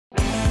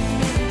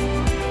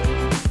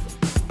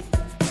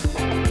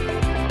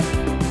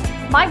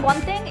My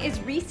one thing is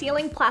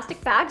resealing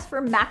plastic bags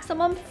for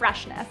maximum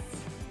freshness.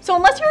 So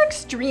unless you're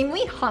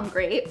extremely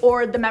hungry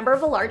or the member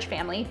of a large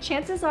family,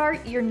 chances are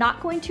you're not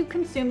going to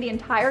consume the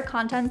entire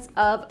contents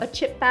of a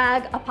chip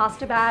bag, a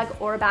pasta bag,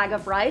 or a bag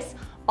of rice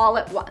all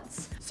at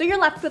once. So you're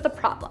left with a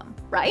problem,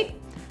 right?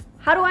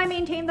 How do I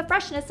maintain the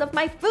freshness of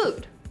my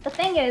food? The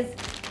thing is,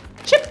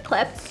 chip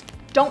clips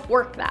don't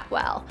work that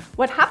well.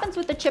 What happens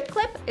with the chip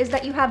clip is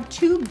that you have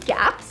two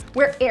gaps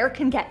where air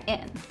can get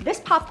in.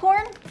 This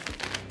popcorn,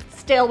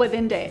 stale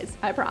within days,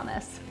 I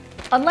promise.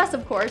 Unless,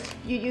 of course,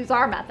 you use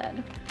our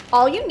method.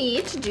 All you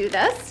need to do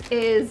this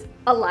is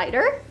a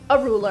lighter, a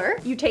ruler.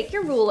 You take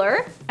your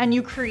ruler and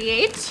you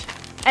create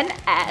an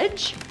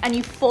edge and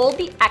you fold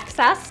the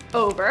excess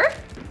over.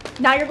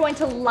 Now you're going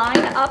to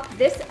line up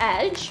this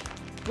edge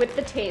with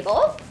the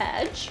table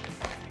edge,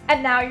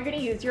 and now you're gonna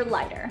use your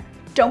lighter.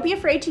 Don't be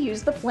afraid to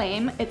use the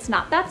flame. It's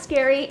not that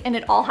scary, and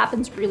it all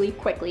happens really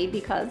quickly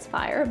because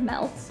fire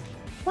melts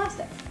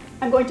plastic.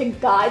 I'm going to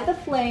guide the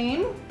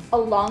flame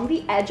along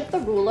the edge of the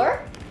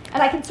ruler,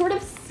 and I can sort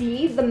of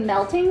see the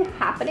melting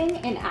happening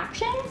in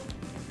action.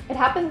 It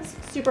happens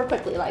super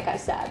quickly, like I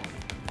said.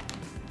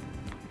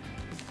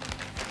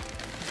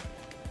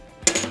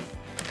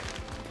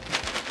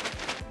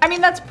 I mean,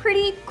 that's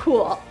pretty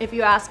cool, if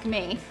you ask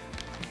me.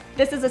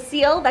 This is a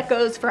seal that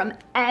goes from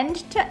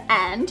end to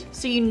end,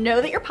 so you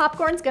know that your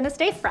popcorn's gonna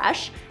stay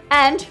fresh,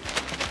 and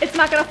it's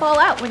not gonna fall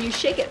out when you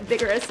shake it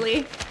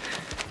vigorously.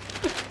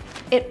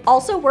 It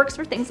also works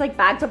for things like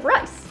bags of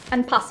rice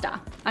and pasta.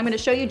 I'm gonna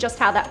show you just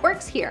how that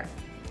works here.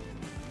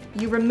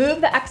 You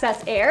remove the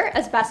excess air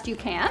as best you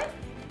can.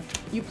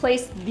 You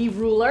place the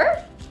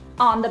ruler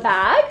on the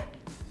bag.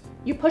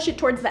 You push it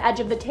towards the edge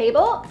of the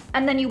table,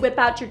 and then you whip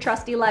out your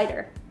trusty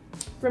lighter.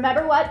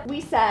 Remember what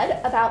we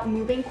said about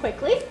moving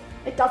quickly?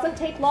 It doesn't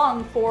take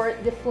long for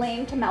the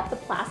flame to melt the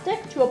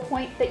plastic to a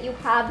point that you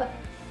have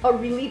a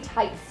really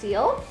tight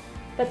seal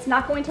that's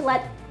not going to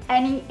let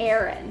any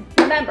air in.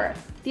 Remember,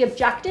 the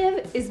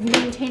objective is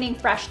maintaining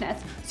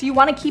freshness, so you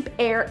want to keep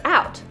air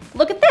out.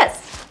 Look at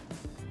this.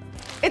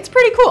 It's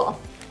pretty cool.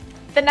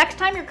 The next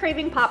time you're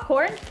craving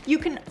popcorn, you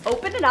can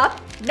open it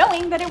up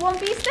knowing that it won't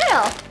be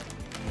stale.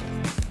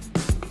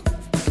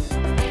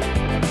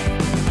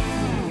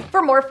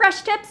 For more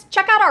fresh tips,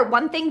 check out our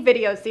One Thing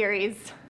video series.